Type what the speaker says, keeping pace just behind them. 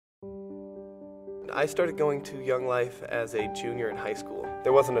I started going to Young Life as a junior in high school.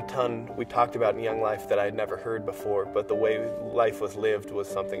 There wasn't a ton we talked about in Young Life that I had never heard before, but the way life was lived was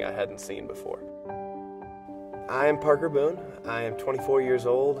something I hadn't seen before. I am Parker Boone. I am 24 years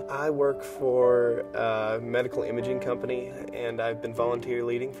old. I work for a medical imaging company, and I've been volunteer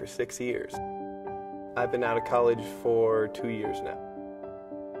leading for 6 years. I've been out of college for 2 years now.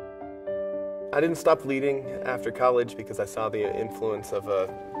 I didn't stop leading after college because I saw the influence of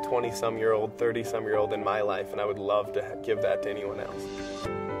a 20-some-year-old, 30-some-year-old in my life, and I would love to give that to anyone else.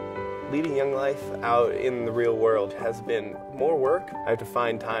 Leading Young Life out in the real world has been more work. I have to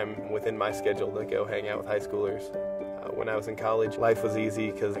find time within my schedule to go hang out with high schoolers. When I was in college, life was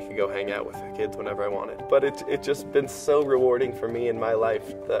easy because I could go hang out with the kids whenever I wanted. But it's just been so rewarding for me in my life,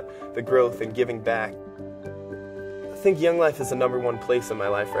 the growth and giving back. I think Young Life is the #1 place in my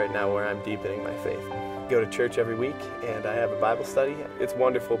life right now where I'm deepening my faith. I go to church every week and I have a Bible study. It's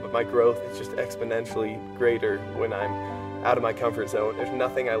wonderful, but my growth is just exponentially greater when I'm out of my comfort zone. There's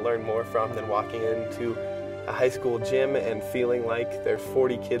nothing I learn more from than walking into a high school gym and feeling like there's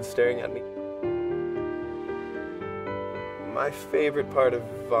 40 kids staring at me. My favorite part of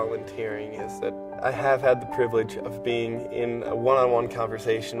volunteering is that I have had the privilege of being in a one-on-one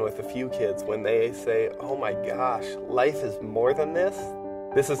conversation with a few kids when they say, "Oh my gosh, life is more than this.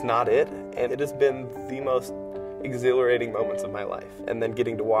 This is not it." And it has been the most exhilarating moments of my life. And then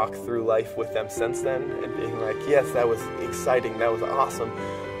getting to walk through life with them since then and being like, yes, that was exciting, that was awesome.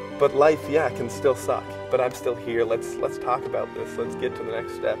 But life, yeah, can still suck. But I'm still here. Let's talk about this. Let's get to the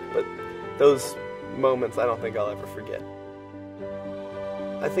next step. But those moments I don't think I'll ever forget.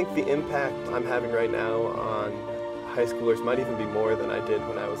 I think the impact I'm having right now on high schoolers might even be more than I did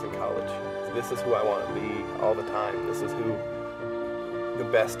when I was in college. This is who I want to be all the time. This is the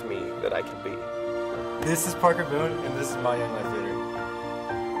best me that I can be. This is Parker Boone, and this is my Young Life.